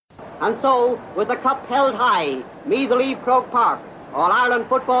And so, with the cup held high, Meath will leave Croke Park, All-Ireland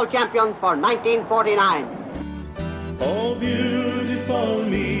football champions for 1949. Oh, beautiful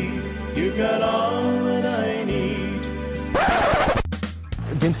Meath, you've got all that I need.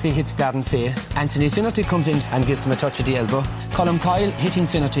 Dempsey hits Darren Fay. Anthony Finnerty comes in and gives him a touch of the elbow. Colm Coyle hitting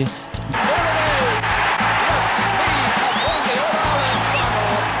Finnerty. They've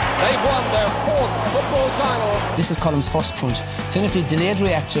won their 4th football title. This is Colm's first punch. Finnerty delayed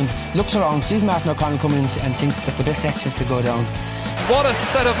reaction, looks around, sees Martin O'Connell coming in and thinks that the best action is to go down. What a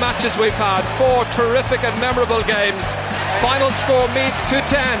set of matches we've had. 4 terrific and memorable games. Final score Meath 2-10,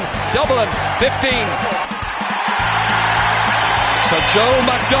 Dublin 15. So Joe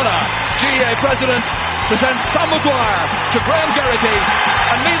McDonough, GA President, presents Sam Maguire to Graham Geraghty,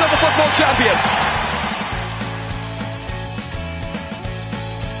 and Meath are the football champions.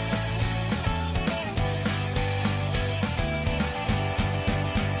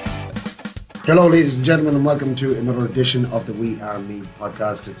 Hello ladies and gentlemen, and welcome to another edition of the We Are Meath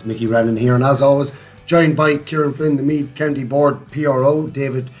podcast. It's Mickey Rennan here, and as always joined by Kieran Flynn, the Meath County Board PRO,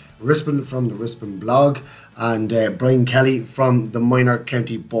 David Rispin from the Rispin blog, and Brian Kelly from the Minor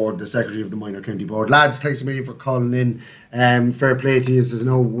County Board, the Secretary of the Minor County Board. Lads, thanks a million for calling in. Fair play to you, as you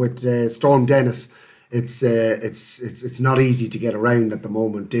know, with Storm Dennis. It's not easy to get around at the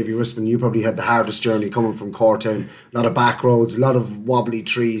moment. Davy Rispin, you probably had the hardest journey coming from Cortown. A lot of back roads, a lot of wobbly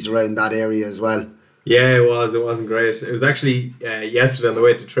trees around that area as well. Yeah, it was. It wasn't great. It was actually yesterday on the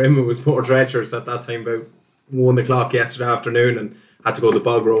way to Trim. It was more treacherous at that time, about 1 o'clock yesterday afternoon, and had to go the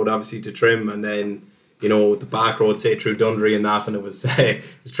bog road obviously to Trim, and then the back road, say through Dundry and that, and it was it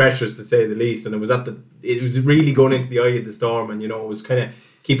was treacherous to say the least. And it was really going into the eye of the storm, and it was kind of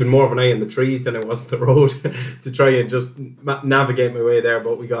keeping more of an eye on the trees than it was the road to try and just navigate my way there,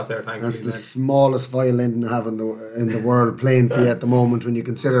 but we got there, thankfully. That's the smallest violin I have in the world playing for you at the moment, when you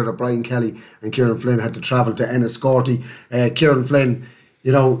consider that Brian Kelly and Kieran Flynn had to travel to Enniscorthy. Kieran Flynn,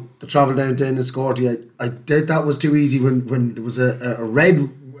 the travel down to Enniscorthy, I doubt that was too easy when there was a red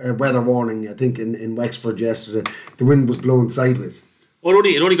weather warning, I think, in Wexford yesterday. The wind was blowing sideways. Well,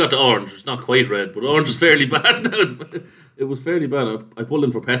 it only got to orange. It's not quite red, but orange is fairly bad. It was fairly bad. I pulled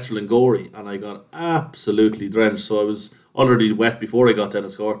in for petrol in Gorey, and I got absolutely drenched. So I was already wet before I got to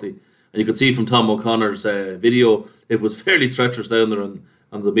Enniscorthy. And you could see from Tom O'Connor's video, it was fairly treacherous down there on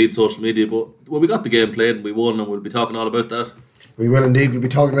the Meath social media. But we got the game played and we won, and we'll be talking all about that. We will indeed. We'll be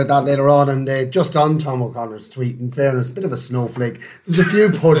talking about that later on. And just on Tom O'Connor's tweet, in fairness, a bit of a snowflake. There's a few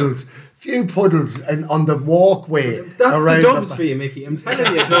puddles. On the walkway. That's around the dubs for you, Mickey. I'm telling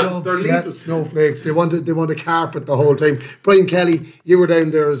you, they're little snowflakes. They want a carpet the whole time. Brian Kelly, you were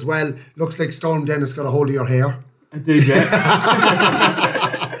down there as well. Looks like Storm Dennis got a hold of your hair. I did, yeah.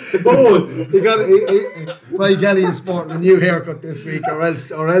 Brian Kelly is sporting a new haircut this week, or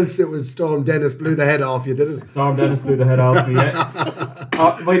else it was Storm Dennis blew the head off you, didn't it? Storm Dennis blew the head off me, yeah.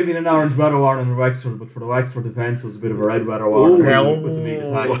 It might have been an orange weather warning in Wexford, but for the Wexford defence it was a bit of a red weather warning with the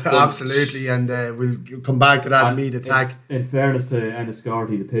Meath attack. Absolutely, and we'll come back to that Meath attack. In fairness to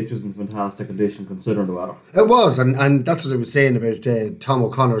Enniscorthy, the pitch was in fantastic condition considering the weather. It was, and that's what I was saying about Tom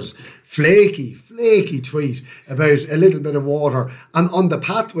O'Connor's flaky tweet about a little bit of water and on the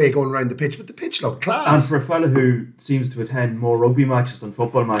pathway going around the pitch, but the pitch looked class. And for a fella who seems to attend more rugby matches than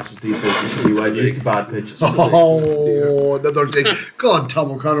football matches these days, he should be well used to bad pitches. Oh, another thing. God,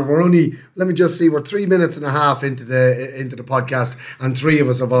 Tom O'Connor, we're 3 minutes and a half into the podcast, and 3 of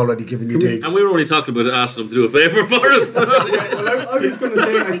us have already given you takes. And we were only talking about asking him to do a favour for us. I was going to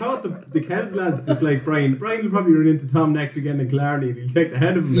say, I thought the Kells lads dislike Brian. Brian will probably run into Tom next weekend in Clarny, and he'll take the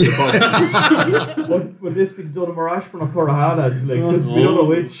head of him to the bus. Would this be Dunham or Ashburn or Curraha, lads? We don't know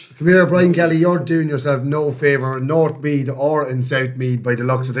which. Come here, Brian Kelly, you're doing yourself no favour in North Meath or in South Meath by the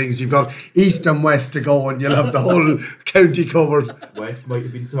looks of things. You've got East and West to go, and you'll have the whole county covered. West might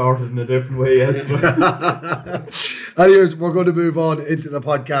have been sorted in a different way yesterday. Anyways, we're going to move on into the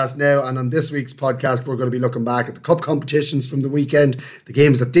podcast now, and on this week's podcast we're going to be looking back at the cup competitions from the weekend, the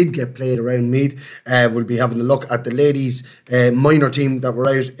games that did get played around Meath. We'll be having a look at the ladies minor team that were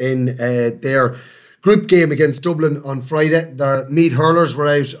out in their group game against Dublin on Friday. The Meath hurlers were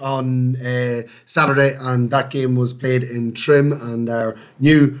out on Saturday, and that game was played in Trim, and our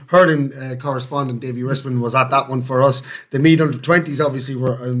new hurling correspondent Davy Rispin was at that one for us. The Meath under-20s obviously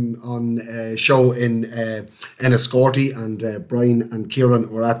were on show in Enniscorthy, and Brian and Kieran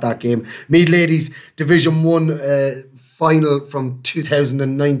were at that game. Meath ladies Division 1 final from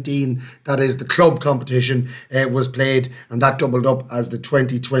 2019, that is the club competition, was played, and that doubled up as the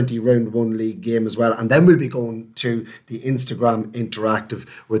 2020 Round 1 League game as well. And then we'll be going to the Instagram Interactive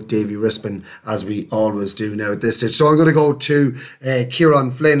with Davy Rispin, as we always do now at this stage. So I'm going to go to Kieran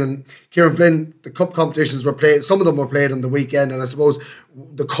Flynn. And Kieran Flynn, the cup competitions were played, some of them were played on the weekend, and I suppose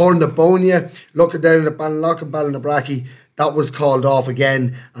the Cornabonia, looking down at Ballinlough and Ballinabrackey, that was called off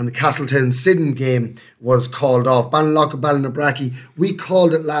again, and the Castletown Sidden game was called off. Ballinlough and Ballinabrackey, we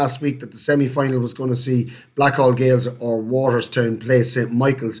called it last week that the semi-final was going to see Blackhall Gales or Waterstown play St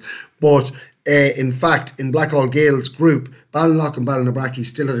Michael's, but in fact, in Blackhall Gales' group, Ballinlough and Ballinabrackey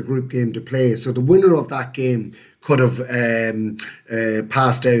still had a group game to play, so the winner of that game could have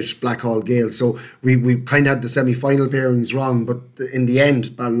passed out Blackhall Gales. So we kind of had the semi-final pairings wrong, but in the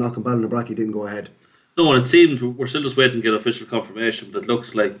end, Ballinlough and Ballinabrackey didn't go ahead. No, and it seems we're still just waiting to get official confirmation, but it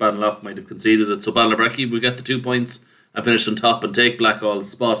looks like Ballinlough might have conceded it. So Ballinabrackey will get the 2 points and finish on top and take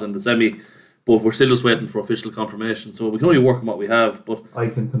Blackhall's spot in the semi. But we're still just waiting for official confirmation. So we can only work on what we have. But I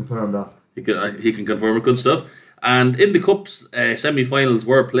can confirm that. He can confirm it. Good stuff. And in the Cups, semi-finals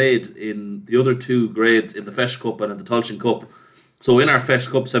were played in the other two grades, in the Fesh Cup and in the Tailteann Cup. So in our Fesh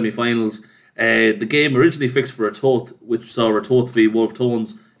Cup semi-finals, the game originally fixed for Ratoath, which saw Ratoath v Wolf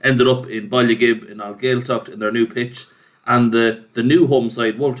Tones, ended up in Ballyagib in Algaeltocht in their new pitch, and the new home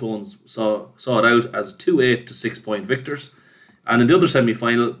side Wolf Tones saw it out as 2-8 to 6 point victors. And in the other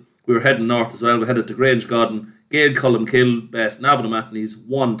semi-final, we were heading north as well. We headed to Grange Godden. Gael Columkill bet Navan O'Mahony's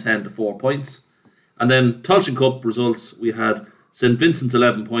 1-10 to 4 points. And then Tailteann Cup results, we had St Vincent's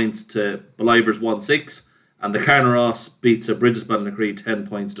 11 points to Believers 1-6, and the Carnaross beats a Bridges Ballinacree 10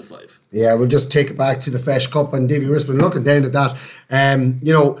 points to 5. Yeah, we'll just take it back to the Fesh Cup, and Davy Rispin looking down at that.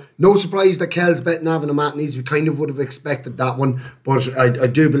 No surprise that Kells bet Navan O'Mahony's. We kind of would have expected that one, but I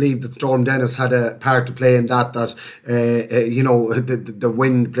do believe that Storm Dennis had a part to play in that. The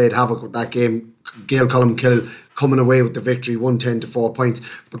wind played havoc with that game. Gael Columkill coming away with the victory, 1-10 to 4 points.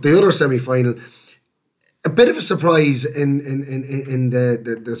 But the other semi-final, a bit of a surprise in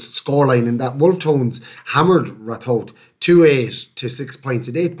the scoreline, in that Wolf Tones hammered Ratoath 2-8 to 6 points,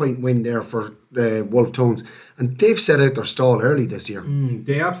 an 8 point win there for Wolf Tones, and they've set out their stall early this year.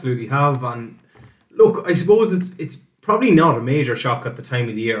 They absolutely have, and look, I suppose it's probably not a major shock at the time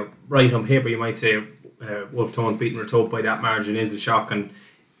of the year. Right on paper, you might say Wolf Tones beating Ratoath by that margin is a shock, and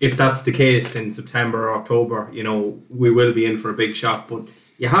if that's the case in September or October, we will be in for a big shock. But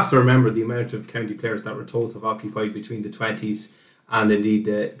you have to remember the amount of county players that Ratoath have occupied between the 20s and indeed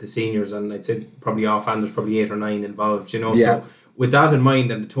the seniors, and I'd say probably offhand there's probably 8 or 9 involved, Yeah. So with that in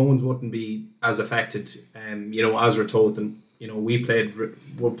mind, and the Tones wouldn't be as affected, as Ratoath, and we played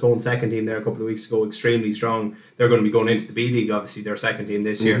Wolf Tone second team there a couple of weeks ago, extremely strong. They're going to be going into the B League, obviously their second team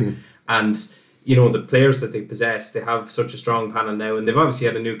this year, and the players that they possess, they have such a strong panel now, and they've obviously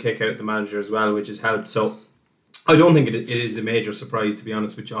had a new kick out the manager as well, which has helped. So I don't think it is a major surprise, to be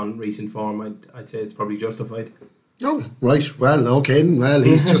honest with you, on recent form. I'd say it's probably justified. Oh, right. Well, okay. Well,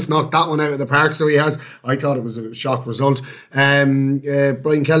 he's just knocked that one out of the park, so he has. I thought it was a shock result. Brian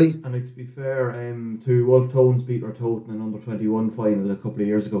Kelly? And to be fair, to Wolf Tones beat Ratoath in an under-21 final a couple of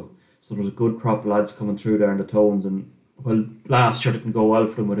years ago. So there's a good crop of lads coming through there in the Tones, and last year didn't go well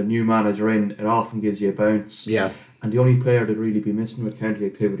for them with a new manager in. It often gives you a bounce. Yeah. And the only player that'd really be missing with county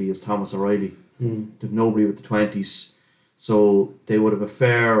activity is Thomas O'Reilly. They've nobody with the 20s, so they would have a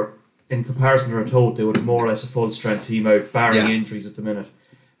fair, in comparison to Ratoath, they would have more or less a full strength team out, barring injuries at the minute.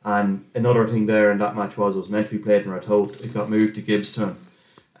 And another thing there in that match was it was meant to be played in Ratoath. It got moved to Gibbstown,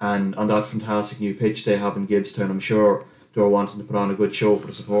 and on that fantastic new pitch they have in Gibbstown, I'm sure they were wanting to put on a good show for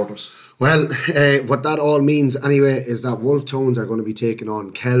the supporters. Well, what that all means anyway is that Wolf Tones are going to be taking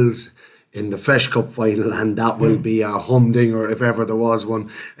on Kells in the Fesh Cup final, and that will be a humdinger if ever there was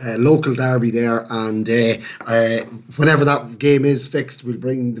one. Local derby there, and whenever that game is fixed, we'll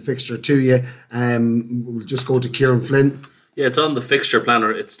bring the fixture to you. We'll just go to Kieran Flynn. Yeah, it's on the fixture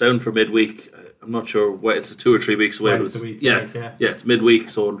planner. It's down for midweek. I'm not sure what, it's 2 or 3 weeks away. It's midweek,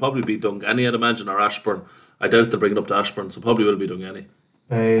 so it'll probably be Dunganny, I'd imagine, or Ashbourne. I doubt they'll bring it up to Ashbourne, so probably will be Dunganny.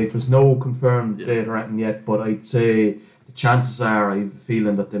 There's no confirmed date or anything yet, but I'd say the chances are, I have a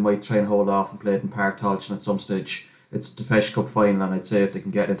feeling that they might try and hold off and play it in Park Tailteann at some stage. It's the Fesh Cup final, and I'd say if they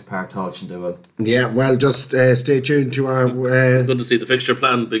can get into Park Tailteann, they will. Yeah, well, just stay tuned to our... It's good to see the fixture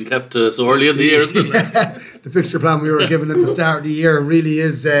plan being kept so early in the year, isn't it? The fixture plan we were given at the start of the year really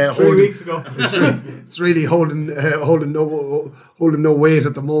is... 3 weeks ago. It's really holding holding no weight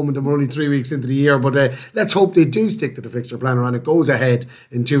at the moment, and we're only 3 weeks into the year. But let's hope they do stick to the fixture planner, and it goes ahead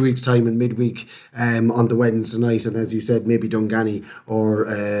in 2 weeks' time in midweek on the Wednesday night. And as you said, maybe Dunganny or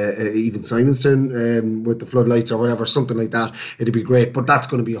even Simonstown with the floodlights or whatever, something like that. It'd be great. But that's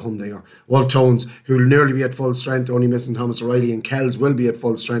going to be a humdinger. Wolf Tones, who will nearly be at full strength, only missing Thomas O'Reilly, and Kells will be at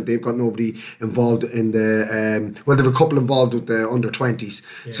full strength. They've got nobody involved in the well, they've a couple involved with the under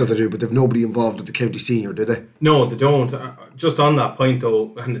 20s, so they do, but they've nobody involved with the county senior, do they? No, they don't. Just on that point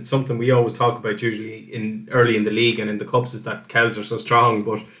though, and it's something we always talk about usually early in the league and in the cups, is that Kells are so strong,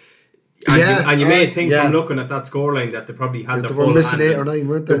 but you may think from looking at that scoreline that they probably had their full hand. They were missing 8 or 9,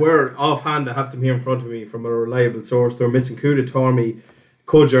 weren't they? They were offhand. I have them here in front of me from a reliable source. They were missing Cuda Tormey,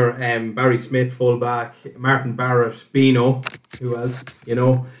 Cudger, Barry Smith fullback, Martin Barrett, Beano, who else?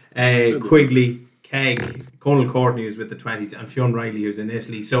 Quigley, Keg, Conal Courtney who's with the 20s, and Fionn Riley who's in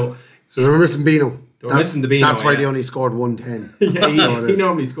Italy. So they were missing Beano. Missing the Beano. That's why they only scored 110. He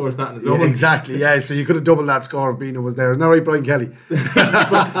normally scores that in his own. Exactly, yeah. So you could have doubled that score if Beano was there. Isn't that right, Brian Kelly?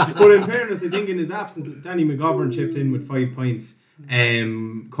 but in fairness, I think in his absence, Danny McGovern chipped in with 5 points.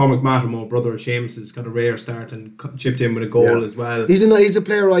 Cormac Matamore, brother of Seamus, has got a rare start and chipped in with a goal as well. He's a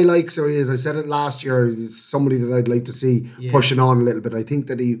player I like, so he is. I said it last year. He's somebody that I'd like to see pushing on a little bit. I think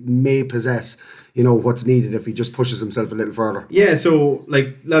that he may possess, what's needed if he just pushes himself a little further. Yeah, so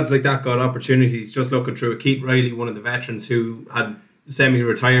lads like that got opportunities. Just looking through it, Keith Riley, one of the veterans who had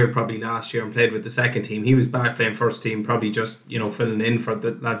semi-retired probably last year and played with the second team. He was back playing first team, probably just filling in for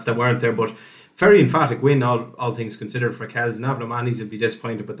the lads that weren't there, but very emphatic win, all things considered, for Kells. Navan O'Mahony's would be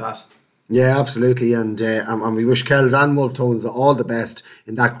disappointed with that. Yeah, absolutely, and we wish Kells and Wolf Tones all the best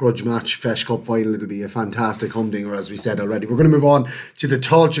in that grudge match Fesh Cup final. It'll be a fantastic humdinger, as we said already. We're going to move on to the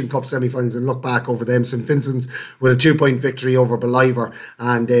Tailteann Cup semi-finals and look back over them. St Vincent's with a 2-point victory over Beliver,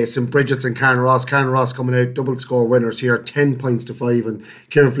 and St Bridget's and Carnaross. Carnaross coming out double score winners here, 10 points to 5. And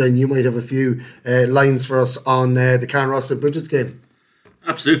Kieran Flynn, you might have a few lines for us on the Carnaross St Bridget's game.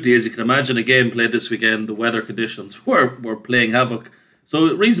 Absolutely, as you can imagine, a game played this weekend, the weather conditions were playing havoc.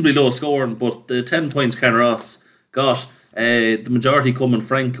 So reasonably low scoring, but the 10 points Carnaross got, the majority coming.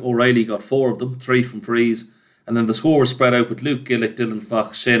 Frank O'Reilly got 4 of them, 3 from frees, and then the score was spread out with Luke Gillick, Dylan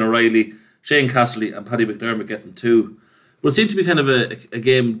Fox, Shane O'Reilly, Shane Castley and Paddy McDermott getting 2. But it seemed to be kind of a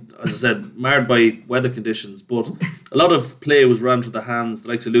game, as I said, marred by weather conditions, but a lot of play was run through the hands. The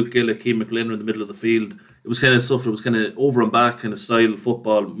likes of Luke Gillick, Keane McLennan in the middle of the field. It was kind of stuff, it was kind of over and back kind of style of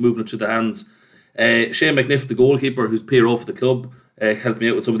football, moving it through the hands. Shane McNiff, the goalkeeper, who's PRO for the club, helped me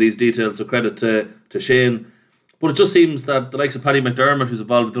out with some of these details, so credit to Shane. But it just seems that the likes of Paddy McDermott, who's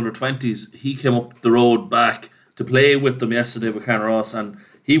involved with the under-20s, he came up the road back to play with them yesterday with Carnaross, and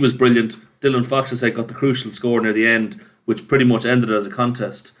he was brilliant. Dylan Fox, as I said, got the crucial score near the end, which pretty much ended it as a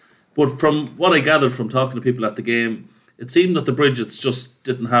contest. But from what I gathered from talking to people at the game, it seemed that the Bridgets just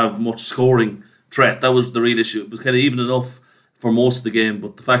didn't have much scoring threat. That was the real issue. It was kind of even enough for most of the game,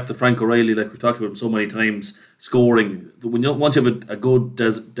 but the fact that Frank O'Reilly, like we've talked about him so many times, scoring, once you have a good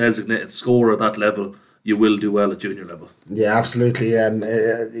designated scorer at that level, you will do well at junior level. Yeah, absolutely. At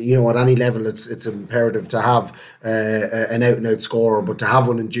any level, it's imperative to have an out-and-out scorer, but to have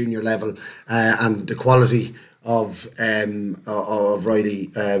one in junior level and the quality of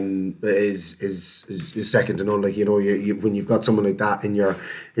Riley is second to none. You when you've got someone like that in your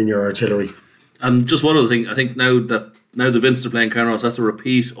artillery. And just one other thing, I think now the Vincents are playing Carnaross, that's a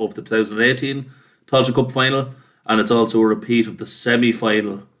repeat of the 2018 Tailteann Cup final, and it's also a repeat of the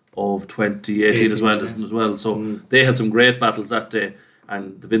semi-final of 2018 as well. So they had some great battles that day,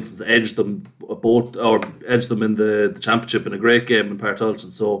 and the Vincents edged them in the championship in a great game in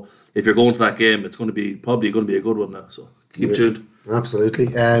Tailteann. So if you're going to that game, it's probably going to be a good one now. So keep tuned. Absolutely.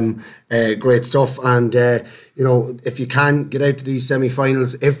 Great stuff. And, if you can get out to these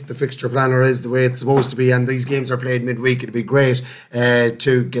semi-finals, if the fixture planner is the way it's supposed to be and these games are played midweek, it'd be great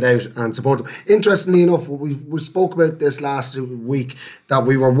to get out and support them. Interestingly enough, we spoke about this last week, that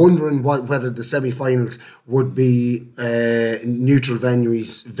we were wondering whether the semi-finals would be neutral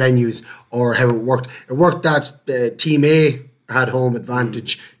venues or how it worked. It worked that Team A had home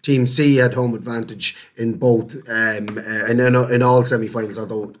advantage, Team C had home advantage in both in all semi-finals,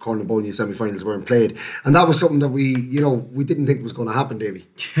 although Cornabonia semi-finals weren't played, and that was something that we didn't think was going to happen, Davey.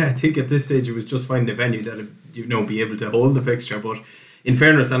 Yeah, I think at this stage it was just finding a venue that be able to hold the fixture. But in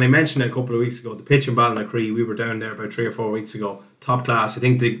fairness, and I mentioned it a couple of weeks ago, the pitch in Ballinacree, we were down there about 3 or 4 weeks ago, top class. I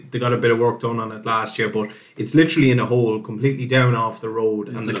think they got a bit of work done on it last year, but it's literally in a hole, completely down off the road,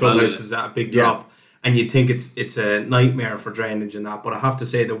 and the clubhouse is at a big drop. And you'd think it's a nightmare for drainage and that, but I have to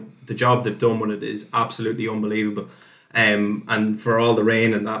say the job they've done with it is absolutely unbelievable. And for all the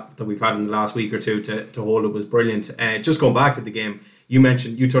rain and that we've had in the last week or two to hold it was brilliant. Just going back to the game,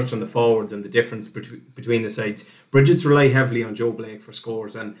 you touched on the forwards and the difference between the sides. Bridget's rely heavily on Joe Blake for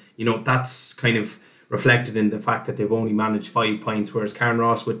scores, and that's kind of reflected in the fact that they've only managed 5 points, whereas Karen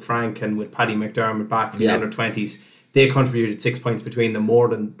Ross with Frank and with Paddy McDermott back from the under 20s, they contributed 6 points between them, more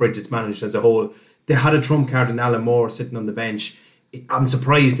than Bridget's managed as a whole. They had a trump card in Alan Moore sitting on the bench. I'm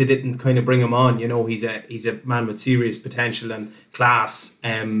surprised they didn't kind of bring him on. He's a man with serious potential and class.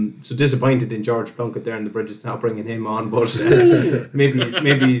 So disappointed in George Plunkett there in the Bridges not bringing him on, but maybe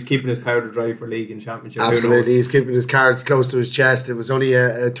he's keeping his powder dry for league and championship. Absolutely, he's keeping his cards close to his chest. It was only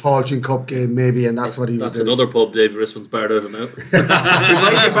a Tolchin Cup game maybe, and that's what he was doing. That's another pub Dave Risman's barred out of now. He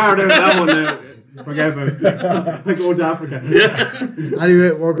might get barred out of that one now. Forget about it. I go to Africa.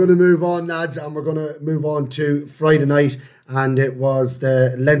 Anyway, we're going to move on, lads, and we're going to move on to Friday night, and it was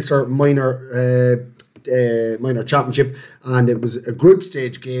the Leinster minor championship, and it was a group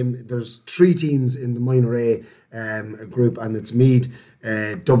stage game. There's 3 teams in the minor A group, and it's Meath,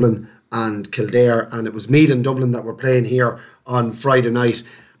 Dublin and Kildare, and it was Meath and Dublin that were playing here on Friday night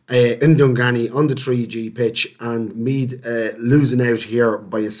in Dunganny on the 3G pitch, and Meath losing out here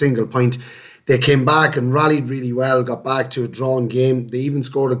by a single point. They came back and rallied really well, got back to a drawn game. They even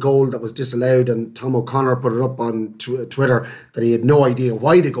scored a goal that was disallowed, and Tom O'Connor put it up on Twitter that he had no idea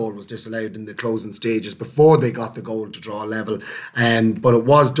why the goal was disallowed in the closing stages before they got the goal to draw level. But it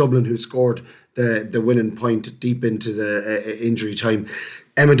was Dublin who scored the winning point deep into the injury time.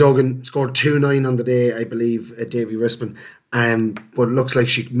 Emma Duggan scored 2-9 on the day, I believe, Davy Rispin. But it looks like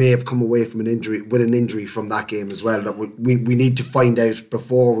she may have come away from an injury from that game as well. That we need to find out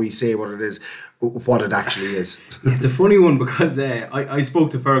before we say what it actually is. It's a funny one because I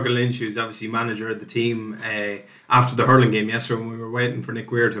spoke to Fergal Lynch, who's obviously manager of the team, after the hurling game yesterday when we were waiting for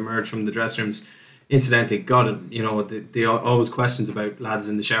Nick Weir to emerge from the dressing rooms. Incidentally, they always questions about lads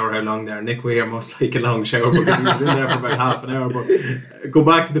in the shower, how long they are. Nick Weir must like a long shower because he was in there for about half an hour. But go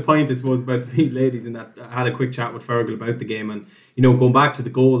back to the point, I suppose, about the Meath ladies, and that I had a quick chat with Fergal about the game, and going back to the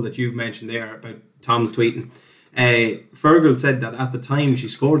goal that you've mentioned there about Tom's tweeting. Fergal said that at the time she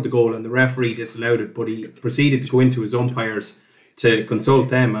scored the goal and the referee disallowed it, but he proceeded to go into his umpires to consult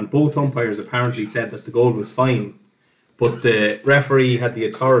them, and both umpires apparently said that the goal was fine. But the referee had the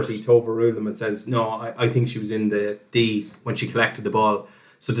authority to overrule them and says, no, I think she was in the D when she collected the ball.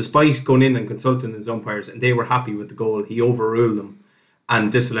 So despite going in and consulting his umpires, and they were happy with the goal, he overruled them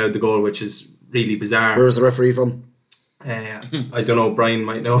and disallowed the goal, which is really bizarre. Where's the referee from? I don't know, Brian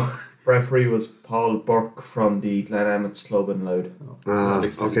might know. Referee was Paul Burke from the Glen Emmets Club in Loud.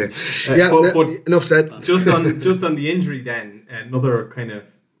 Okay. But enough said. Just on the injury then, another kind of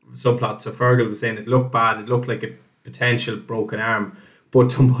subplot. So Fergal was saying it looked bad, it looked like a potential broken arm, but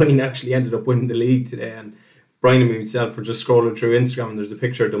Dunboyne actually ended up winning the league today, and Brian and myself were just scrolling through Instagram and there's a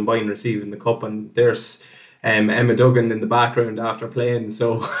picture of Dunboyne receiving the cup, and there's Emma Duggan in the background after playing,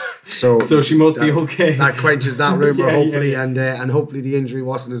 so she must be okay. That quenches that rumour, hopefully. And hopefully the injury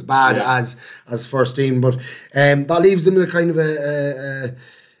wasn't as bad as first team, but that leaves them in a kind of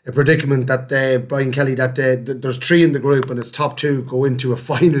a predicament that Brian Kelly, that there's 3 in the group and it's top 2 go into a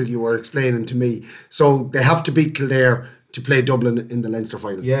final, you were explaining to me. So they have to beat Kildare to play Dublin in the Leinster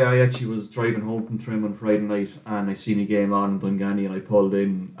final. Yeah, I actually was driving home from Trim on Friday night and I seen a game on in Dunganny, and I pulled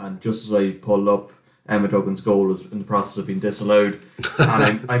in, and just as I pulled up, Emma Duggan's goal was in the process of being disallowed.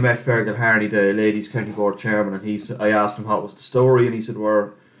 And I met Fergal Harney, the ladies county board chairman, and I asked him what was the story, and he said we're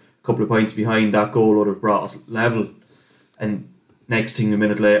a couple of points behind, that goal would have brought us level. And next thing, a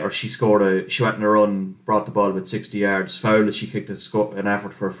minute later, she went on a run, brought the ball about 60 yards, fouled it, she kicked an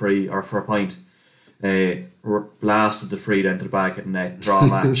effort for a free or for a point, blasted the free then to the back of the net, draw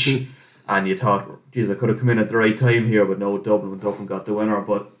match. And you thought, geez, I could have come in at the right time here, but no, Dublin got the winner.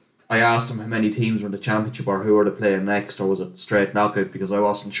 But I asked him how many teams were in the championship or who were they playing next, or was it straight knockout, because I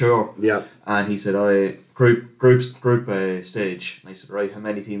wasn't sure. Yeah. And he said, group stage. And I said, right, how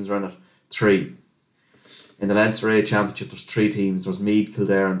many teams are in it? 3. In the Leinster A Championship, there's 3 teams. There's Meath,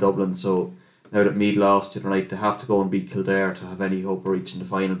 Kildare and Dublin. So now that Meath lost tonight, they have to go and beat Kildare to have any hope of reaching the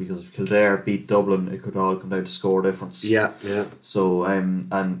final, because if Kildare beat Dublin, it could all come down to score difference. Yeah. So,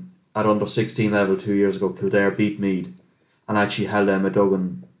 and at under 16 level 2 years ago, Kildare beat Meath and actually held Emma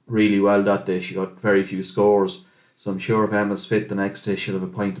Duggan really well that day. She got very few scores. So I'm sure if Emma's fit the next day, she'll have a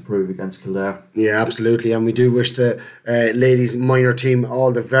point to prove against Kildare. Yeah, absolutely. And we do wish the ladies minor team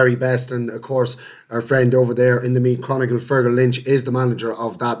all the very best. And of course, our friend over there in the Meath Chronicle, Fergal Lynch, is the manager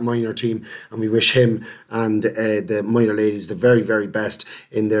of that minor team. And we wish him and the minor ladies the very, very best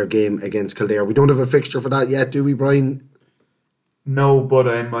in their game against Kildare. We don't have a fixture for that yet, do we, Brian? No, but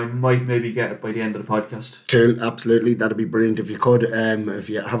I might maybe get it by the end of the podcast. Cool, absolutely. That'd be brilliant if you could. If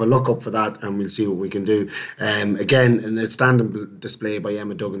you have a look up for that, and we'll see what we can do. Again, an outstanding display by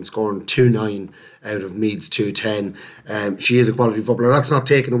Emma Duggan, scoring 2-9 out of Meath's 2-10. She is a quality footballer. That's not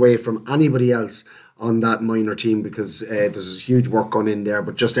taken away from anybody else on that minor team, because there's huge work going in there,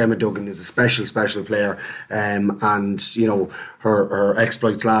 but just Emma Duggan is a special player, and you know her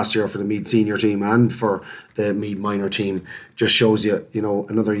exploits last year for the Meath senior team and for the Meath minor team just shows you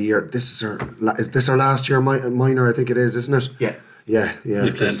another year. Is this her last year minor? I think it is, isn't it? Yeah.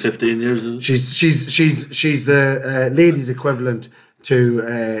 You've played 15 years, is it? She's the ladies equivalent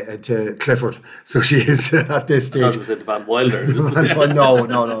to Clifford, so she is at this stage. I thought it was Van Wilder.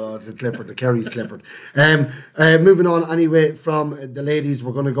 No, to Clifford, the Kerry's Clifford. Moving on anyway from the ladies,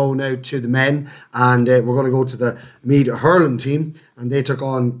 we're going to go now to the men, and we're going to go to the Meath hurling team, and they took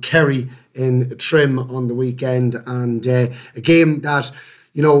on Kerry in Trim on the weekend, and a game that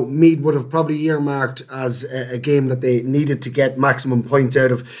Meath would have probably earmarked as a game that they needed to get maximum points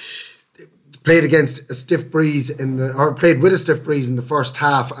out of. Played against a stiff breeze played with a stiff breeze in the first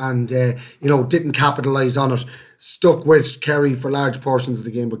half, and didn't capitalise on it. Stuck with Kerry for large portions of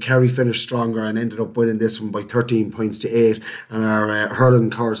the game, but Kerry finished stronger and ended up winning this one by 13 points to 8. And our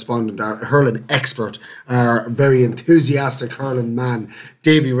hurling correspondent, our hurling expert, our very enthusiastic hurling man,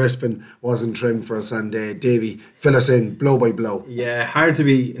 Davy Rispin, was in Trim for us. And Davy, fill us in blow by blow. Yeah, hard to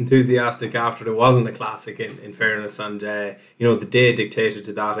be enthusiastic after there wasn't a classic, in fairness. And the day dictated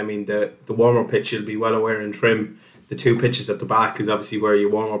to that. I mean, the warm-up pitch, you'll be well aware in Trim, the two pitches at the back is obviously where you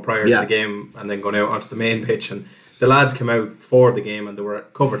warm up prior to the game, and then going out onto the main pitch. And the lads came out for the game, and they were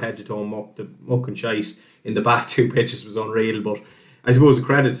covered head to toe muck. The muck and shite in the back two pitches was unreal. But I suppose the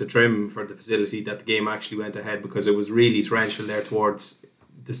credit to Trim for the facility that the game actually went ahead, because it was really torrential there towards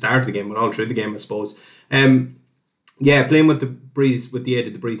the start of the game, but all through the game, I suppose. Playing with the breeze, with the aid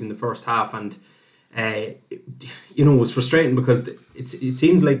of the breeze in the first half, and it was frustrating because it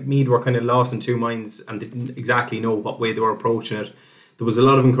seems like Meath were kind of lost in two minds and didn't exactly know what way they were approaching it. There was a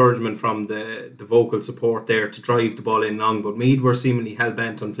lot of encouragement from the vocal support there to drive the ball in long, but Meath were seemingly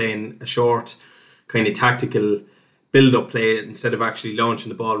hell-bent on playing a short kind of tactical build-up play instead of actually launching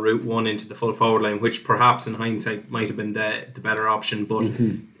the ball route one into the full forward line, which perhaps in hindsight might have been the better option. But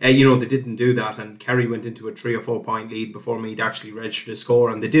they didn't do that, and Kerry went into a 3 or 4 point lead before Meath actually registered a score,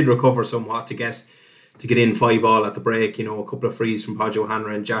 and they did recover somewhat to get in 5-5 at the break. A couple of frees from Podge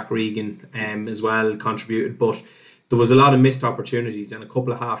O'Hanra and Jack Regan as well contributed, but there was a lot of missed opportunities and a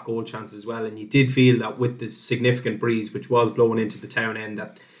couple of half goal chances as well. And you did feel that with this significant breeze which was blowing into the town end,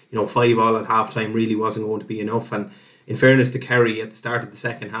 that 5-5 at half time really wasn't going to be enough. And in fairness to Kerry, at the start of the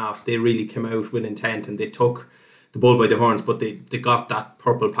second half, they really came out with intent and they took the bull by the horns, but they got that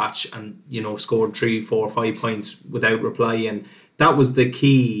purple patch and scored 3, 4, 5 points without reply. And that was the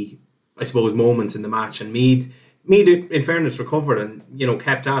key, I suppose, moments in the match. And Meath, in fairness, recovered and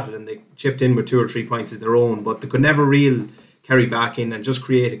kept at it, and they chipped in with 2 or 3 points of their own, but they could never reel Kerry back in and just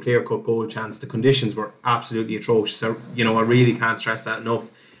create a clear-cut goal chance. The conditions were absolutely atrocious. So, I really can't stress that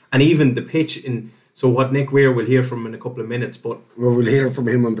enough. And even the pitch so what Nick Weir will hear from in a couple of minutes, but we'll hear from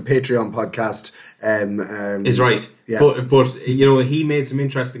him on the Patreon podcast. Is right, yeah. But he made some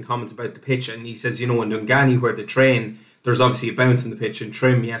interesting comments about the pitch, and he says in Dunganny where they train, there's obviously a bounce in the pitch. In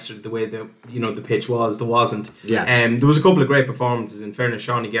Trim yesterday, the way the pitch was, there wasn't. Yeah. There was a couple of great performances. In fairness,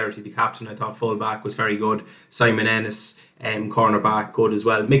 Shawnee Geraghty, the captain, I thought full back was very good. Simon Ennis, cornerback, good as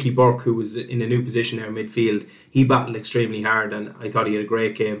well. Mickey Burke, who was in a new position there midfield, he battled extremely hard, and I thought he had a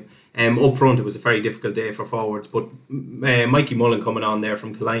great game. Up front, it was a very difficult day for forwards, but Mikey Mullen coming on there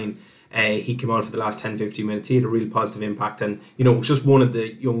from Killeen, he came on for the last 10-15 minutes. He had a real positive impact, and it was just one of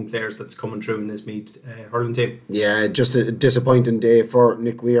the young players that's coming through in this Meath hurling team. Yeah, just a disappointing day for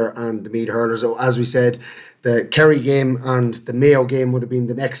Nick Weir and the Meath hurlers. So as we said, the Kerry game and the Mayo game would have been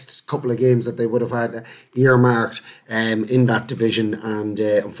the next couple of games that they would have had earmarked in that division, and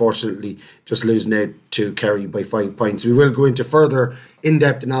unfortunately just losing out to Kerry by 5 points. We will go into further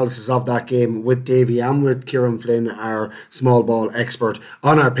in-depth analysis of that game with Davy and with Kieran Flynn, our small ball expert,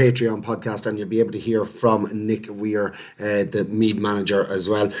 on our Patreon podcast, and you'll be able to hear from Nick Weir, the Meath manager, as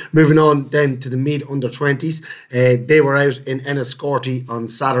well. Moving on then to the Meath under-20s. They were out in Enniscorthy on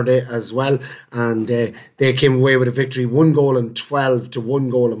Saturday as well, and they came away with a victory, 1-12 to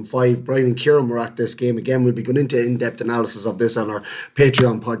 1-5. Brian and Kieran were at this game. Again, we'll be going into in-depth analysis of this on our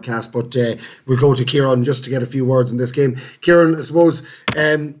Patreon podcast, but we'll go to Kieran just to get a few words in this game. Kieran, I suppose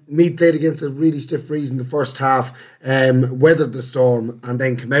Meath played against a really stiff breeze in the first half, weathered the storm, and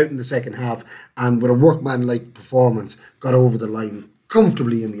then came out in the second half and with a workman-like performance got over the line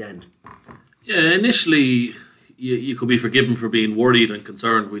comfortably in the end. Yeah, initially you could be forgiven for being worried and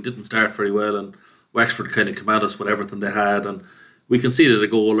concerned. We didn't start very well, and Wexford kind of came at us with everything they had, and we conceded a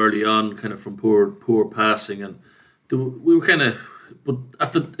goal early on, kind of from poor passing, and we were kind of. But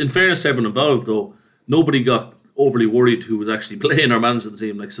in fairness to everyone involved, though, nobody got overly worried who was actually playing or managing the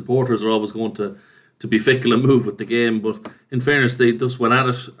team. Like, supporters are always going to be fickle and move with the game, but in fairness, they just went at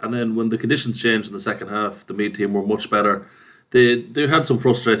it. And then when the conditions changed in the second half, the Meath team were much better. They had some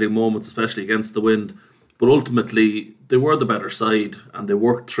frustrating moments, especially against the wind, but ultimately they were the better side and they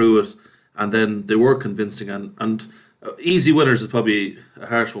worked through it, and then they were convincing. And easy winners is probably a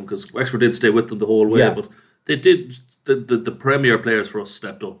harsh one, because Wexford did stay with them the whole way, but they did. The premier players for us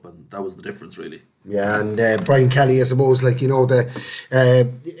stepped up, and that was the difference, really. Yeah, and Brian Kelly, I suppose, like, you know,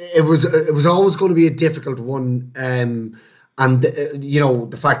 it was always going to be a difficult one, and you know,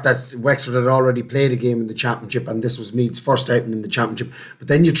 the fact that Wexford had already played a game in the championship, and this was Meath's first outing in the championship. But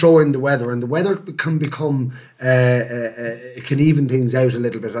then you throw in the weather, and the weather can become it can even things out a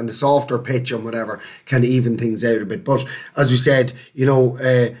little bit, and the softer pitch and whatever can even things out a bit. But as we said, you know,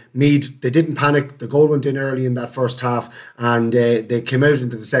 Meath, they didn't panic. The goal went in early in that first half, and they came out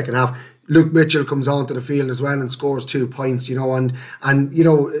into the second half. Luke Mitchell comes onto the field as well and scores 2 points, you know, and you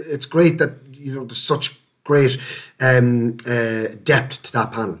know, it's great that, you know, there's such great depth to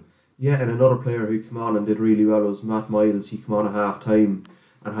that panel. Yeah, and another player who came on and did really well was Matt Miles. He came on at half time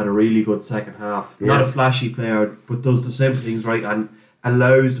and had a really good second half. Yeah. Not a flashy player, but does the simple things right and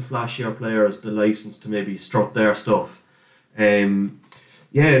allows the flashier players the license to maybe strut their stuff.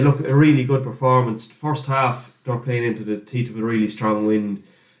 Yeah, look, a really good performance. First half, they were playing into the teeth of a really strong wind,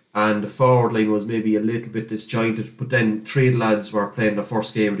 and the forward line was maybe a little bit disjointed, but then 3 of the lads were playing the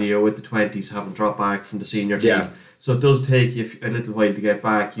first game of the year with the 20s, having dropped back from the senior team. Yeah. So it does take you a little while to get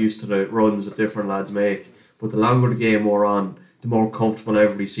back used to the runs that different lads make, but the longer the game wore on, the more comfortable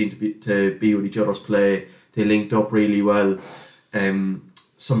everybody seemed to be with each other's play. They linked up really well.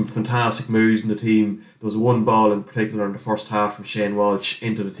 Some fantastic moves in the team. There was one ball in particular in the first half from Shane Walsh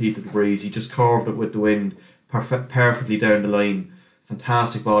into the teeth of the breeze. He just carved it with the wind perfectly down the line.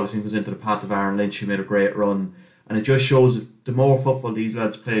 Fantastic ball. I think it was into the path of Aaron Lynch, who made a great run. And it just shows the more football these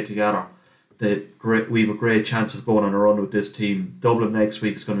lads play together, we have a great chance of going on a run with this team. Dublin next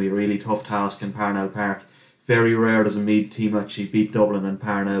week is going to be a really tough task in Parnell Park. Very rare does a Meath team actually beat Dublin and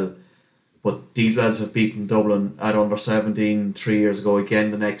Parnell. But these lads have beaten Dublin at under 17 3 years ago,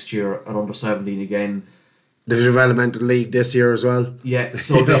 again the next year at under 17 again. The developmental league this year as well. Yeah,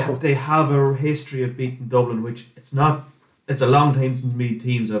 so they have a history of beating Dublin, which it's a long time since Meath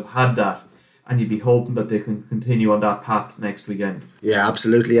teams have had that, and you'd be hoping that they can continue on that path next weekend. Yeah,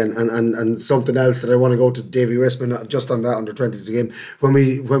 absolutely. And something else that I want to go to Davy Risman just on that under 20s game.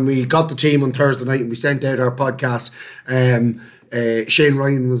 When we got the team on Thursday night and we sent out our podcast, Shane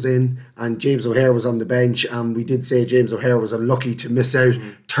Ryan was in and James O'Hare was on the bench, and we did say James O'Hare was unlucky to miss out.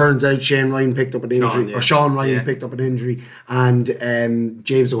 Turns out Shane Ryan picked up an injury, or Sean Ryan picked up an injury, and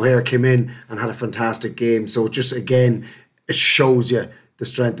James O'Hare came in and had a fantastic game. So just again, it shows you the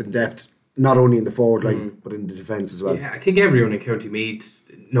strength and depth, not only in the forward line but in the defence as well. Yeah, I think everyone in County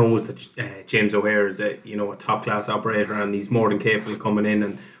Meath knows that James O'Hare is a top class operator, and he's more than capable of coming in.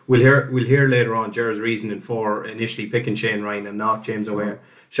 And we'll hear later on Ger's reasoning for initially picking Shane Ryan and not James O'Hare.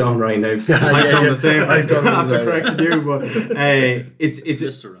 Sean Ryan, I've done the same. I've done it as well. Corrected you, but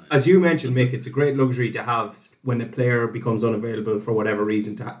it's as you mentioned, Mick. It's a great luxury to have when a player becomes unavailable for whatever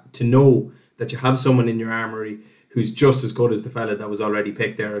reason, to know that you have someone in your armoury who's just as good as the fella that was already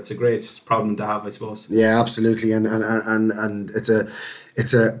picked there. It's a great problem to have, I suppose. Yeah, absolutely, and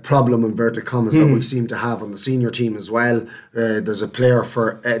it's a problem, inverted commas, that we seem to have on the senior team as well. There's a player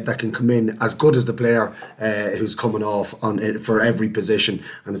that can come in as good as the player who's coming off for every position,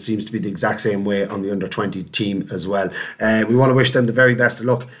 and it seems to be the exact same way on the under-20 team as well. We want to wish them the very best of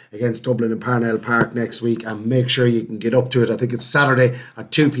luck against Dublin and Parnell Park next week, and make sure you can get up to it. I think it's Saturday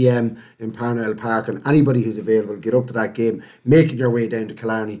at 2 p.m. in Parnell Park, and anybody who's available, get up to that game, making your way down to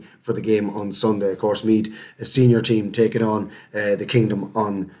Killarney for the game on Sunday. Of course, Meath, a senior team, taking on the Kingdom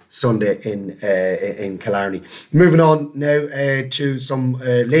on Sunday in Killarney. Moving on now to some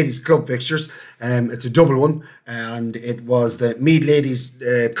ladies club fixtures. It's a double one, and it was the Meath Ladies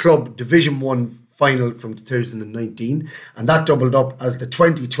Club Division 1 final from 2019, and that doubled up as the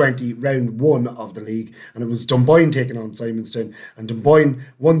 2020 round 1 of the league, and it was Dunboyne taking on Simonstown, and Dunboyne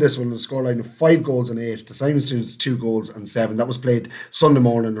won this one with a scoreline of 5 goals and 8 to Simonstown's 2 goals and 7. That was played Sunday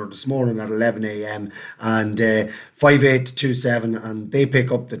morning, or this morning, at 11 a.m, and 5-8 to 2-7, and they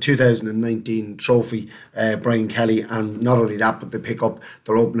pick up the 2019 trophy, Brian Kelly, and not only that, but they pick up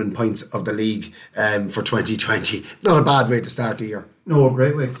their opening points of the league for 2020. Not a bad way to start the year. No, a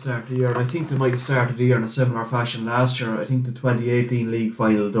great way to start the year. And I think they might have started the year in a similar fashion last year. I think the 2018 league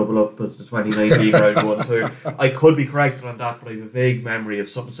final double up was the 2019 round 1 2. I could be corrected on that, but I have a vague memory of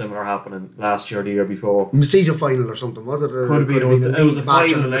something similar happening last year or the year before. Masita final or something, was it? Could have been. It was a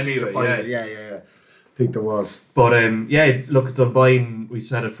final anyway. Final. Yeah. I think there was. But look at Dunboyne. We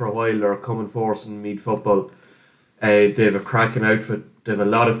said it for a while. They're a coming force in Meath football. They have a cracking outfit. They have a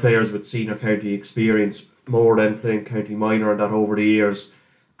lot of players with senior county experience, more than playing county minor and that over the years.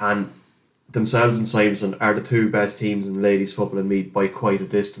 And themselves and Simonson are the 2 best teams in ladies football in Meath by quite a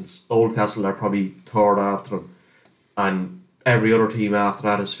distance. Oldcastle are probably third after them, and every other team after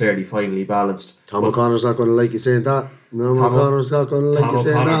that is fairly finely balanced. Tom O'Connor's not going to like you saying that. No, Tom O'Connor's not going to like you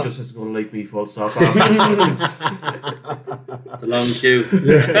saying that. Tom O'Connor just isn't going to like me, full stop. It's a long queue.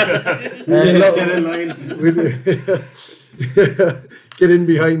 Get in line. Get in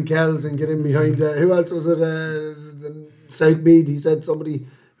behind Kells and get in behind who else was it? South Mead. He said somebody.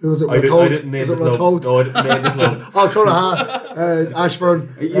 Who was it? Rathout? Was it Rathout? No, I didn't name the club. Oh, Curraha, Ashburn.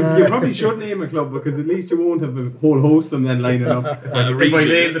 You probably should name a club, because at least you won't have a whole host of them then lining up. If I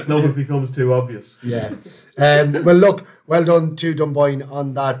name the club, it becomes too obvious. Yeah. Well, look, well done to Dunboyne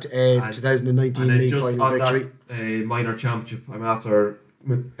on that 2019 league final victory. That, minor championship. I'm after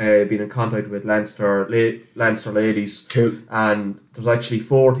been in contact with Leinster ladies. Cool. And there's actually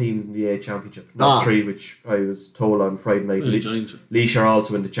 4 teams in the A championship, not 3, which I was told on Friday night. Laois are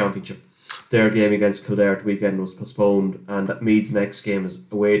also in the championship. Their game against Kildare at the weekend was postponed, and Meath's next game is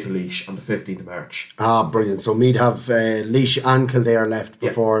away to Laois on the 15th of March. Brilliant. So Meath have Laois and Kildare left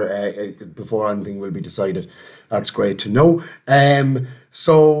before anything will be decided. That's great to know.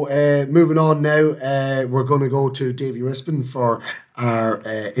 So moving on now, we're going to go to Davy Rispin for our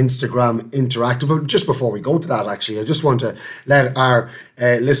Instagram interactive. Just before we go to that, actually, I just want to let our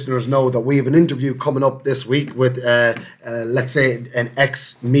listeners know that we have an interview coming up this week with, let's say, an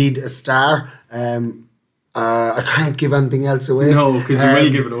ex-Meath star. I can't give anything else away. No, because you will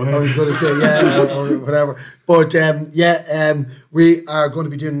give it away. I was going to say, or whatever. But we are going to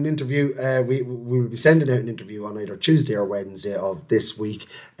be doing an interview. We will be sending out an interview on either Tuesday or Wednesday of this week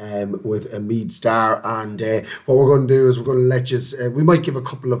with a Meath star. And what we're going to do is we're going to let you. We might give a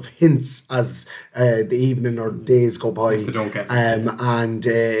couple of hints as the evening or days go by. If they don't get and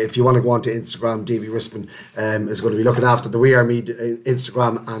if you want to go onto Instagram, Davy Rispin is going to be looking after the We Are Meath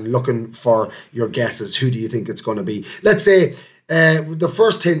Instagram and looking for your guesses. Who do you think it's going to be? Let's say the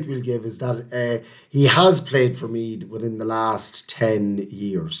first hint we'll give is that he has played for Meath within the last 10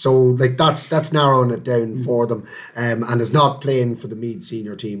 years. So like that's narrowing it down for them, and is not playing for the Meath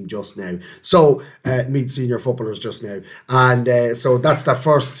senior team just now. So Meath senior footballers just now. And so that's the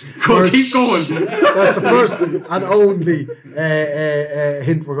first. Keep going. That's the first and only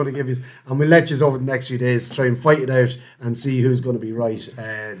hint we're going to give you. And we'll let you over the next few days try and fight it out and see who's going to be right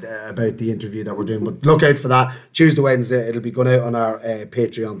about the interview that we're doing. But look out for that. Tuesday, Wednesday, it'll be going out on our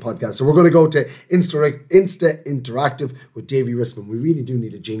Patreon podcast. So we're going to go to Insta Interactive with Davy Rispin. We really do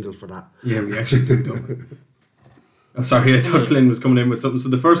need a jingle for that. Yeah, we actually do, don't we? I'm sorry, I thought Flynn was coming in with something. So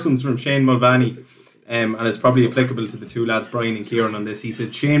the first one's from Shane Mulvaney, and it's probably applicable to the 2 lads, Brian and Kieran, on this. He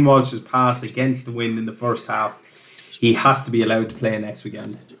said Shane Walsh's pass against the wind in the first half. He has to be allowed to play next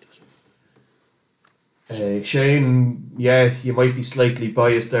weekend. Shane, you might be slightly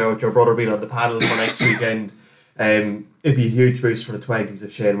biased there with your brother being on the panel for next weekend. It'd be a huge boost for the 20s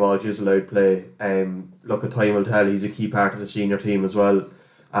if Shane Walsh is allowed to play. Look, at time will tell. He's a key part of the senior team as well,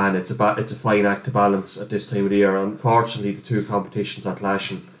 and it's a fine act to balance at this time of the year. Unfortunately, the 2 competitions are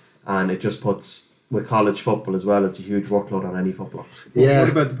clashing, and it just puts, with college football as well, it's a huge workload on any footballer. Yeah.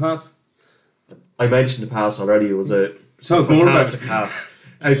 What about the pass? I mentioned the pass already. It was a fantastic pass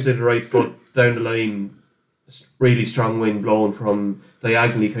outside the right foot down the line. Really strong wind blowing from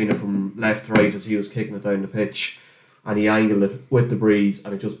diagonally, kind of from left to right as he was kicking it down the pitch, and he angled it with the breeze,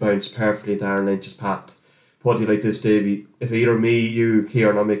 and it just bounced perfectly into Aaron Lynch's path. Put you like this, Davey, if either me, you,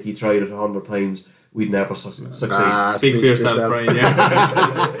 Kieran or Mickey tried it 100 times, we'd never succeed. Speak for yourself, Brian.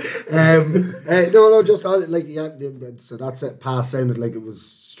 No, just like so that's it. Pass sounded like it was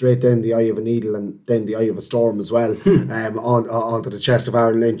straight down the eye of a needle and down the eye of a storm as well, onto the chest of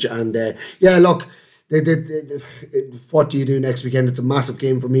Aaron Lynch. And look, what do you do next weekend? It's a massive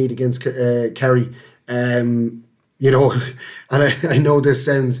game for Meath against Kerry. you know, and I know this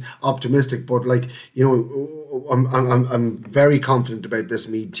sounds optimistic, but like, you know, I'm very confident about this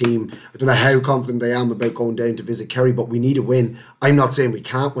Meath team. I don't know how confident I am about going down to visit Kerry, but we need a win. I'm not saying we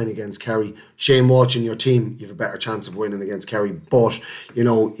can't win against Kerry. Shane Walsh and your team, you have a better chance of winning against Kerry, but you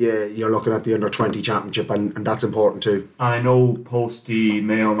know, you're looking at the under-20 championship, and that's important too. And I know post the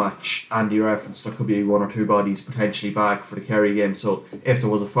Mayo match, Andy referenced there could be one or two bodies potentially back for the Kerry game, so if there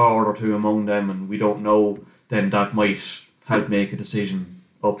was a forward or two among them and we don't know, then that might help make a decision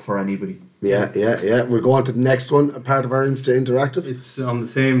up for anybody. Yeah. We'll go on to the next one, a part of our Insta Interactive. It's on the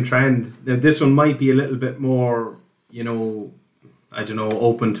same trend. Now, this one might be a little bit more, you know, I don't know,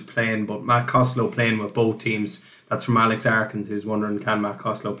 open to playing, but Matt Costello playing with both teams. That's from Alex Arkins, who's wondering, can Matt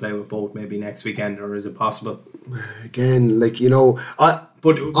Costello play with both maybe next weekend, or is it possible? Again, like, you know, I'm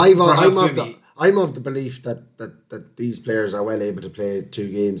of the belief that these players are well able to play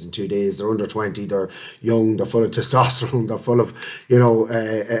 2 games in 2 days. They're under 20, they're young, they're full of testosterone, they're full of, you know,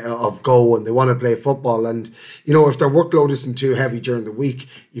 of go, and they want to play football. And, you know, if their workload isn't too heavy during the week,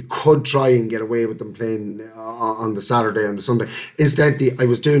 you could try and get away with them playing on the Saturday and the Sunday. Incidentally, I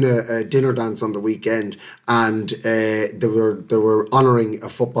was doing a dinner dance on the weekend, and they were honouring a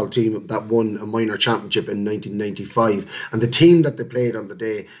football team that won a minor championship in 1995, and the team that they played on the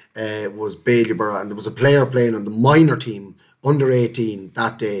day was Baileyborough, and there was a player playing on the minor team under 18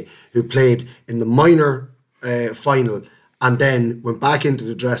 that day who played in the minor final, and then went back into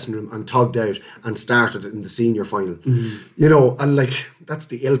the dressing room and tugged out and started in the senior final. You know, and like, that's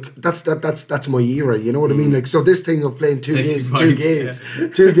the ilk. That's my era. You know what I mean? Like, so this thing of playing 2 games, 2 games,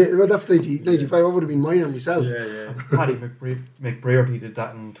 2 games. Well, that's 95. I would have been minor myself. Paddy McBrearty did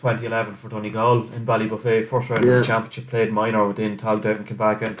that in 2011 for Donegal in Ballybuffet, first round of the championship, played minor, within tugged out and came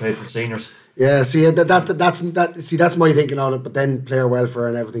back out and played for seniors. Yeah, see, that's my thinking on it. But then player welfare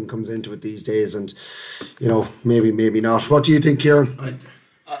and everything comes into it these days, and you know, maybe not. What do you think, Kieran?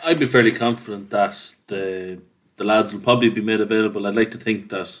 I'd be fairly confident that the lads will probably be made available. I'd like to think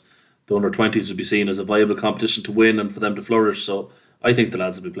that the under-20s will be seen as a viable competition to win and for them to flourish. So I think the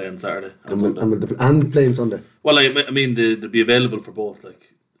lads will be playing Saturday and playing Sunday. Well, I mean, they'll be available for both.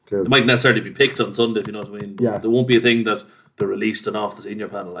 Like, they might necessarily be picked on Sunday, if you know what I mean. Yeah. There won't be a thing that they're released and off the senior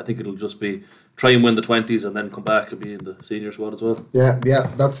panel. I think it'll just be try and win the 20s and then come back and be in the senior squad as well. Yeah,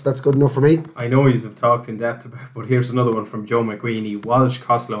 that's good enough for me. I know you've talked in depth about it, but here's another one from Joe McQueenie. Walsh,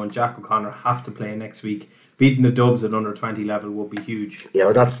 Costello and Jack O'Connor have to play next week. Beating the Dubs at under 20 level would be huge. Yeah,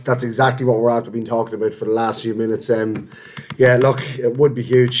 well, that's exactly what we're after been talking about for the last few minutes. Yeah, look, it would be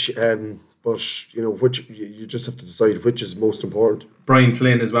huge. But you know, which you just have to decide which is most important. Brian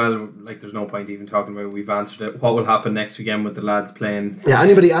Flynn as well. Like, there's no point even talking about it. We've answered it. What will happen next weekend with the lads playing? Yeah,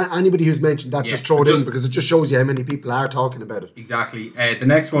 anybody who's mentioned that, just throw it in, because it just shows you how many people are talking about it. Exactly. The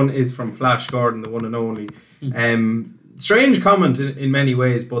next one is from Flash Gordon, the one and only. Strange comment in many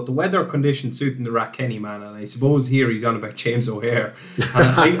ways, but the weather conditions suiting the Rathkenny man, and I suppose here he's on about James O'Hare.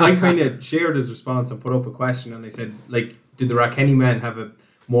 And I kind of shared his response and put up a question, and I said, like, did the Rathkenny men have a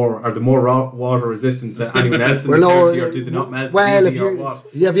more water resistant than anyone else in the county, or did they not melt? Well,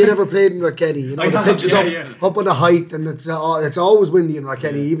 have you never played in Rathkenny, you know, the pitch is up on a height, and it's always windy in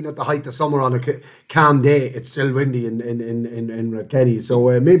Rathkenny. Even at the height of summer on a calm day, it's still windy in Rathkenny.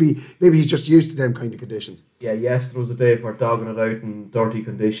 So maybe he's just used to them kind of conditions. Yeah, yesterday was a day for dogging it out in dirty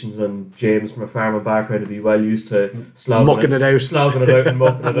conditions, and James, from a farming background, would be well used to slogging it out and mucking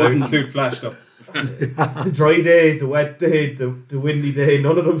it out. Wouldn't suit Flash though. The dry day, the wet day, the windy day,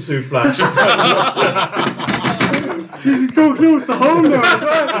 none of them suit Flash. Jeez, he's so close to home now as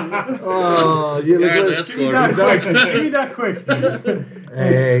well. Oh, you look exactly. Give me that quick.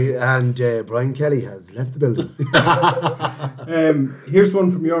 And Brian Kelly has left the building. Here's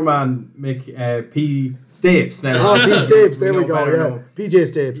one from your man, Mick P. Stapes. Now, P. Stapes, there we go. Yeah, PJ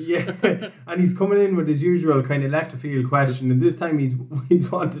Stapes. Yeah, and he's coming in with his usual kind of left of field question, and this time he's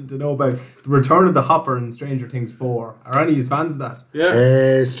wanted to know about the return of the Hopper in Stranger Things 4. Are any of his fans of that?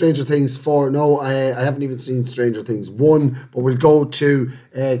 Yeah. Stranger Things 4. No, I haven't even seen Stranger Things 1, but we'll go to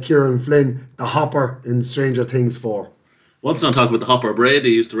Kieran Flynn, the Hopper in Stranger Things 4. Once not talking about the Hopper, Brady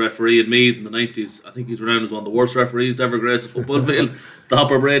used to referee in Meath in the 90s. I think he's renowned as one of the worst referees to ever grace a football field. It's the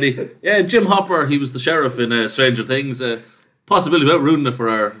Hopper Brady. Yeah, Jim Hopper, he was the sheriff in Stranger Things. Possibility without ruining it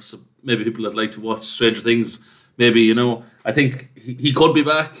for maybe people that like to watch Stranger Things. Maybe, you know, I think he could be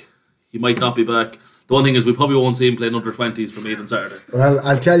back. He might not be back. The one thing is we probably won't see him playing under 20s for Meath on Saturday. Well,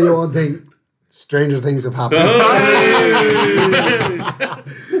 I'll tell you one thing. Stranger things have happened.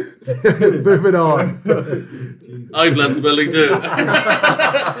 Moving on. I've left the building too.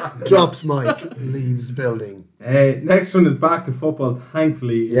 Drops mic, leaves building. Next one is back to football,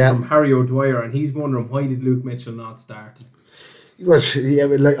 thankfully. It's from Harry O'Dwyer, and he's wondering, why did Luke Mitchell not start? Well, yeah,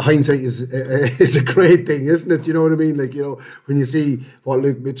 like hindsight is a great thing, isn't it? You know what I mean? Like, you know, when you see what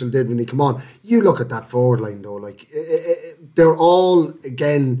Luke Mitchell did when he came on, you look at that forward line though. Like, they're all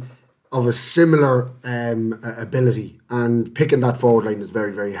again of a similar ability, and picking that forward line is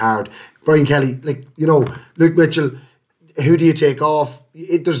very, very hard. Brian Kelly, like, you know, Luke Mitchell, who do you take off?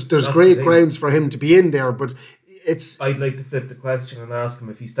 There's great grounds for him to be in there, but I'd like to flip the question and ask him,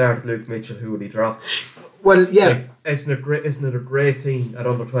 if he started Luke Mitchell, who would he drop? Well, yeah. Like, isn't it a great team at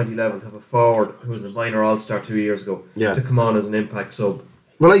under 20 level to have a forward who was a minor all-star 2 years ago to come on as an impact sub?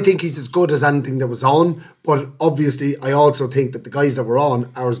 Well, I think he's as good as anything that was on, but obviously I also think that the guys that were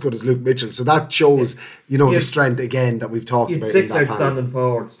on are as good as Luke Mitchell, so that shows, you know, the strength again that we've talked about. 6 outstanding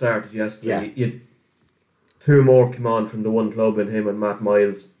forwards started yesterday. Yeah. 2 more came on from the one club in him and Matt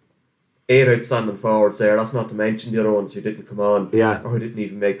Miles. 8 outstanding forwards there. That's not to mention the other ones who didn't come on or who didn't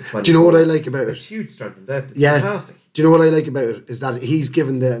even make the 20. Do you know what I like about it? It's huge strength and depth. It's fantastic. Do you know what I like about it? Is that he's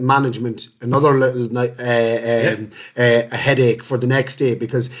given the management another little a headache for the next day,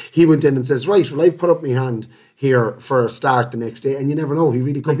 because he went in and says, right, well, I've put up my hand here for a start the next day, and you never know, he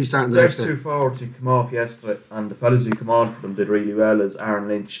really could be starting the next day. 2 forwards who come off yesterday, and the fellas who come on for them did really well, as Aaron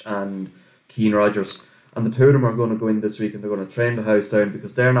Lynch and Keane Rogers. And the 2 of them are going to go in this week and they're going to train the house down,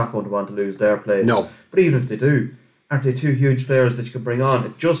 because they're not going to want to lose their place. No. But even if they do, aren't they 2 huge players that you can bring on?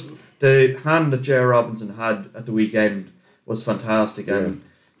 It just, the hand that Jerry Robinson had at the weekend was fantastic. And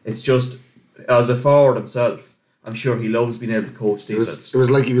it's just, as a forward himself, I'm sure he loves being able to coach these. It was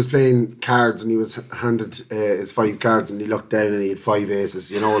like he was playing cards and he was handed his 5 cards and he looked down and he had 5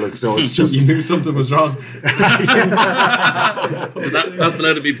 aces, you know, like, so it's just... You knew something was wrong. That fell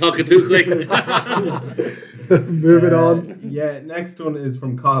out of my pocket too quick. Moving on. Yeah, next one is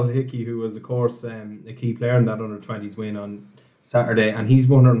from Kyle Hickey, who was, of course, a key player in that under-20s win on Saturday, and he's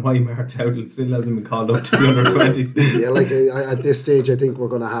wondering why Mark Dowdall still hasn't been called up to the under-20s. Yeah, like at this stage, I think we're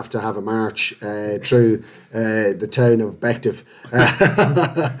going to have a march through the town of Bective,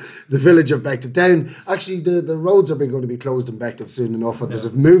 the village of Bective. Down, actually, the roads are going to be closed in Bective soon enough, and there's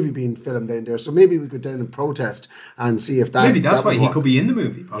a movie being filmed down there, so maybe we could go down and protest and see if that... Maybe that's why he could be in the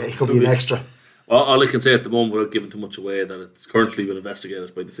movie. Possibly. Yeah, he could be an extra. Well, all I can say at the moment, without giving too much away, that it's currently been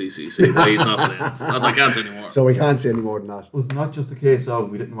investigated by the CCC. Why he's not playing. So I can't say anymore. So we can't say any more than that. It was not just a case of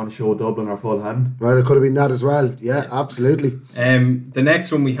we didn't want to show Dublin our full hand. Well, it could have been that as well. Yeah, absolutely. The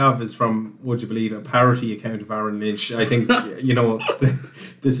next one we have is from, would you believe, a parody account of Aaron Lynch. I think, you know,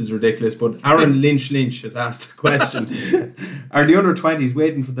 this is ridiculous, but Aaron Lynch has asked a question. Are the under-20s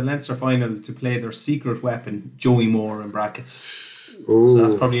waiting for the Leinster final to play their secret weapon, Joey Moore, in brackets? Ooh. So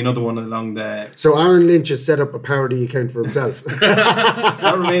that's probably another one along the... So Aaron Lynch has set up a parody account for himself.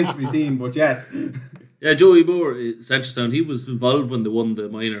 That remains to be seen, but yes. Yeah, Joey Moore, Centrestown, he was involved when they won the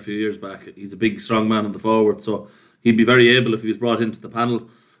minor a few years back. He's a big, strong man in the forward, so he'd be very able if he was brought into the panel.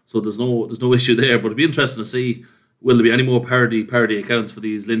 So there's no issue there, but it'd be interesting to see, will there be any more parody accounts for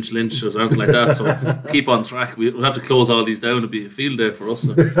these Lynch or anything like that? So keep on track. We'll have to close all these down. It'll be a field day for us.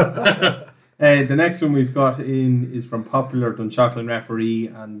 The next one we've got in is from popular Dunshaughlin referee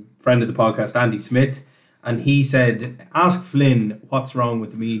and friend of the podcast, Andy Smith. And he said, ask Flynn what's wrong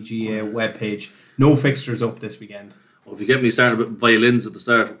with the Meath GA webpage. No fixtures up this weekend. Well, if you get me started with violins at the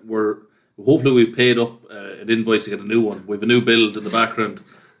start, hopefully we've paid up an invoice to get a new one. We have a new build in the background.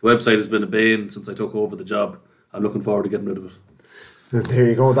 The website has been a bane since I took over the job. I'm looking forward to getting rid of it. There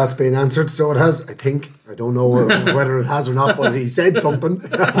you go, that's been answered. So it has, I think. I don't know whether it has or not, but he said something.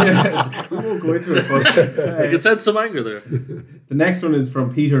 Yeah, we won't go into it, but you can sense some anger there. The next one is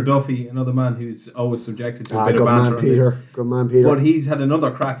from Peter Duffy, another man who's always subjected to a bit of banter. Good man, Peter. But he's had another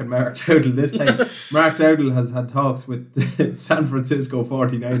crack at Mark Dowdall this time. Mark Dowdall has had talks with San Francisco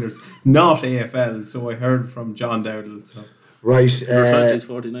 49ers, not AFL, so I heard from John Dowdall. So. Right,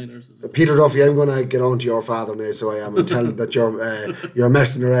 49ers. Peter Duffy, I'm going to get on to your father now, so I am, and tell him that you're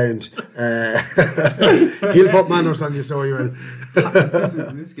messing around. He'll put manners on you, so you will.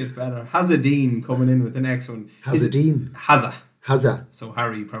 This gets better. Hazardine coming in with the next one. Hazardine? Hazza. So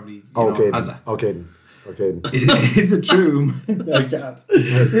Harry probably. Hazza. Okay. Is it true?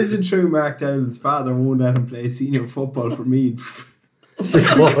 Is it true Mark Dowdall's father won't let him play senior football for Meath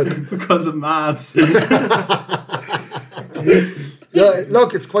because of mass? Yeah,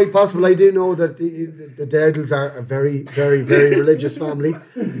 look, it's quite possible. I do know that the Dowdalls are a very, very, very religious family,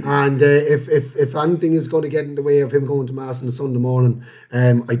 and if anything is going to get in the way of him going to mass on a Sunday morning,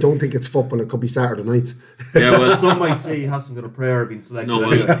 I don't think it's football. It could be Saturday nights. Yeah, well, some might say he hasn't got a prayer being selected. No,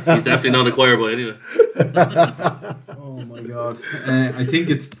 he's definitely not a choir boy anyway. Oh my God. I think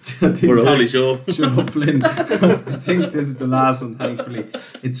For a holy show. Shut up, Flynn. I think this is the last one, thankfully.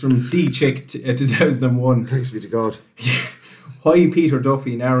 It's from Sea Chick 2001. Thanks be to God. Why Peter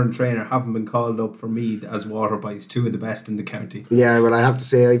Duffy and Aaron Trainer haven't been called up for Meath as water boys, two of the best in the county. Yeah, well, I have to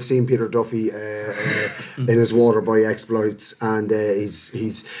say I've seen Peter Duffy in his water boy exploits, and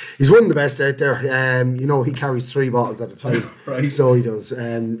he's one of the best out there. He carries 3 bottles at a time, Right. So he does,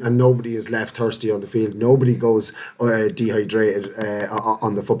 and nobody is left thirsty on the field. Nobody goes dehydrated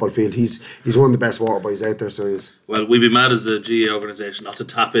on the football field. He's one of the best water boys out there. So he is. Well, we'd be mad as a GA organisation not to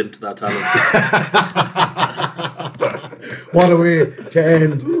tap into that talent. What a way to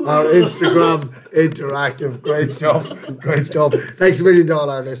end our Instagram interactive. Great stuff. Thanks a million to all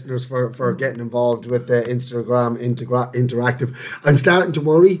our listeners for getting involved with the Instagram interactive. I'm starting to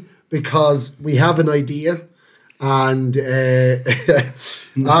worry because we have an idea, and after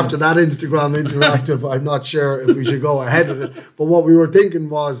that Instagram interactive, I'm not sure if we should go ahead with it. But what we were thinking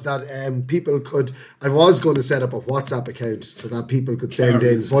was that I was going to set up a WhatsApp account so that people could send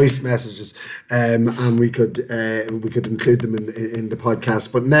in voice messages, and we could include them in the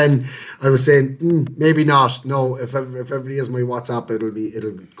podcast. But then I was saying maybe not. No, if everybody has my WhatsApp,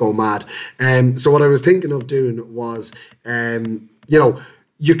 it'll go mad. So what I was thinking of doing was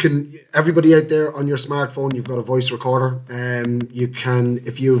you can, everybody out there on your smartphone, you've got a voice recorder. You can,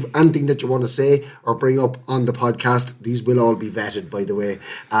 if you have anything that you want to say or bring up on the podcast, these will all be vetted, by the way,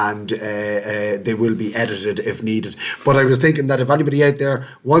 and they will be edited if needed. But I was thinking that if anybody out there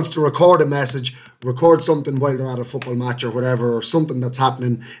wants to record a message, record something while they're at a football match or whatever, or something that's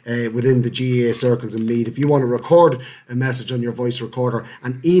happening within the GAA circles in Meath, if you want to record a message on your voice recorder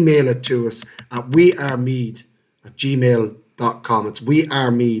and email it to us at wearemeath@gmail.com. It's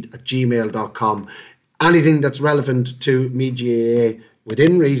wearemeath@gmail.com. Anything that's relevant to Meath GAA,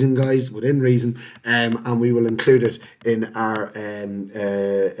 within reason, guys, within reason, and we will include it in our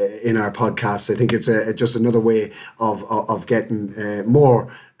podcast. I think it's just another way of getting more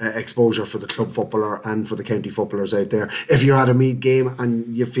exposure for the club footballer and for the county footballers out there. If you're at a Meath game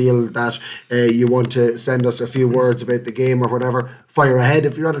and you feel that you want to send us a few words about the game or whatever, fire ahead.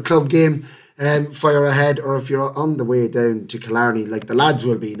 If you're at a club game, fire ahead. Or if you're on the way down to Killarney, like the lads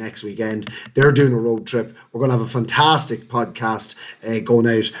will be next weekend, they're doing a road trip. We're going to have a fantastic podcast going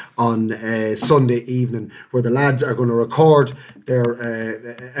out on Sunday evening, where the lads are going to record their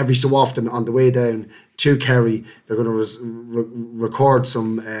every so often on the way down to Kerry. They're going to record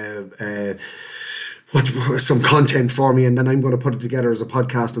some content for me, and then I'm going to put it together as a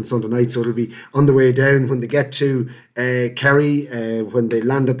podcast on Sunday night. So it'll be on the way down when they get to Kerry, when they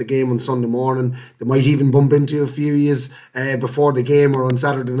land at the game on Sunday morning. They might even bump into a few years before the game, or on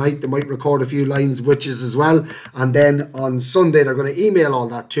Saturday night they might record a few lines witches as well, and then on Sunday they're going to email all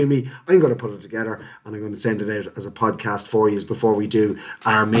that to me. I'm going to put it together and I'm going to send it out as a podcast for you before we do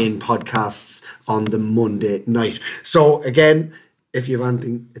our main podcasts on the Monday night. So again, if you have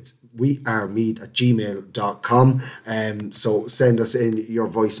anything, it's wearemeath@gmail.com. So send us in your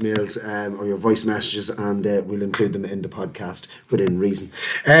voicemails or your voice messages, and we'll include them in the podcast within reason.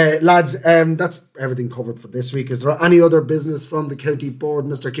 Lads, that's everything covered for this week. Is there any other business from the county board,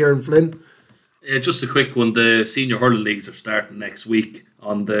 Mr. Kieran Flynn? Just a quick one. The senior hurling leagues are starting next week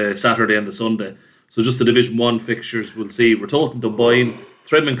on the Saturday and the Sunday. So just the Division 1 fixtures, we'll see Ratoath and Dunboyne,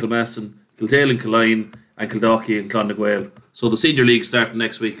 Trim and Kilmessan, Kiltale and Killeen, and Kildalkey and Clonnaguale. So the senior league starting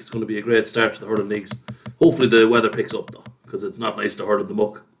next week. It's going to be a great start to the hurling leagues. Hopefully the weather picks up though, because it's not nice to hurl in the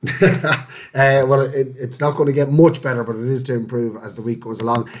muck. Well, it's not going to get much better, but it is to improve as the week goes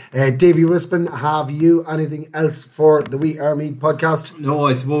along. Davy Rispin, have you anything else for the We Are Meath podcast? No,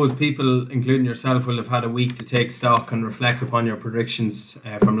 I suppose people, including yourself, will have had a week to take stock and reflect upon your predictions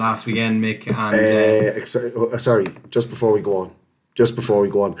from last weekend, Mick. And sorry, just before we go on,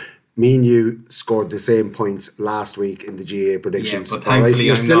 me and you scored the same points last week in the GAA predictions. Yeah, but thankfully, right?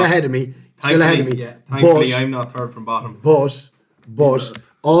 You're still ahead of me. Yeah, thankfully, I'm not third from bottom. But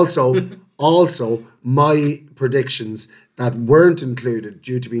also my predictions that weren't included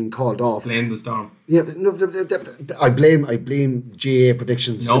due to being called off. Blame the storm. Yeah, no, I blame GAA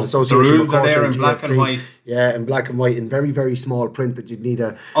predictions in association the rules with are there in GFC. black and white. Yeah, in black and white, in very, very small print that you'd need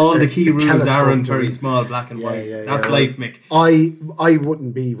all the key rules are in to very read. small black and white. That's right. life, Mick. I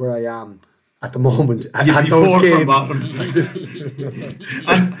wouldn't be where I am at the moment You'd at be those fourth games. from bottom.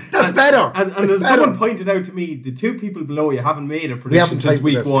 That's better. And as someone pointed out to me, the two people below you haven't made a prediction since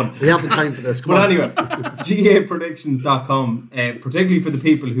week one. We haven't time for this. Come But on. anyway, GAPredictions.com, particularly for the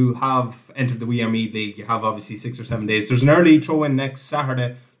people who have entered the We Are Meath League, you have obviously 6 or 7 days. There's an early throw-in next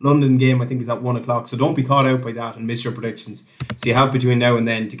Saturday. London game, I think, is at 1 o'clock, so don't be caught out by that and miss your predictions. So you have between now and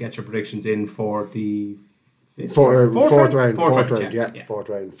then to get your predictions in for the Fourth round, yeah. Fourth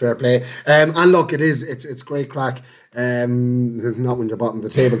round. Fair play. And look, it's great crack. Not when you're bottom of the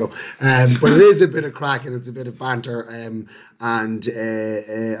table though, but it is a bit of crack and it's a bit of banter. And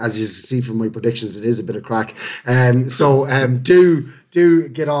as you see from my predictions, it is a bit of crack. So do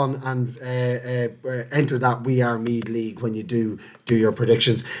get on and enter that We Are Meath League when you do your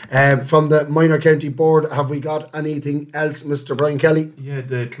predictions. From the Minor County Board, have we got anything else, Mr. Brian Kelly? Yeah,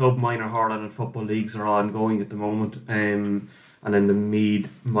 the Club Minor Hurling and Football Leagues are ongoing at the moment. And then the Meath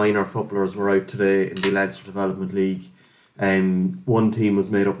Minor Footballers were out today in the Leinster Development League. One team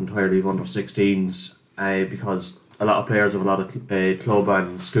was made up entirely of under 16s because a lot of players have a lot of club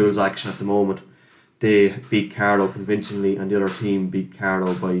and schools action at the moment. They beat Carlow convincingly, and the other team beat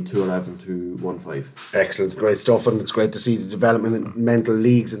Carlow by 2-11 to 1-5. Excellent, great stuff, and it's great to see the developmental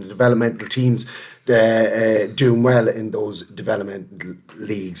leagues and the developmental teams doing well in those developmental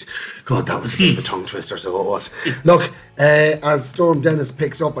leagues. God, that was a bit of a tongue twister, so it was. Look, as Storm Dennis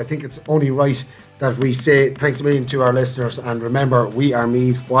picks up, I think it's only right that we say thanks a million to our listeners, and remember, we are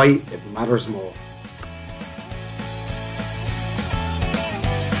Meath, why it matters more.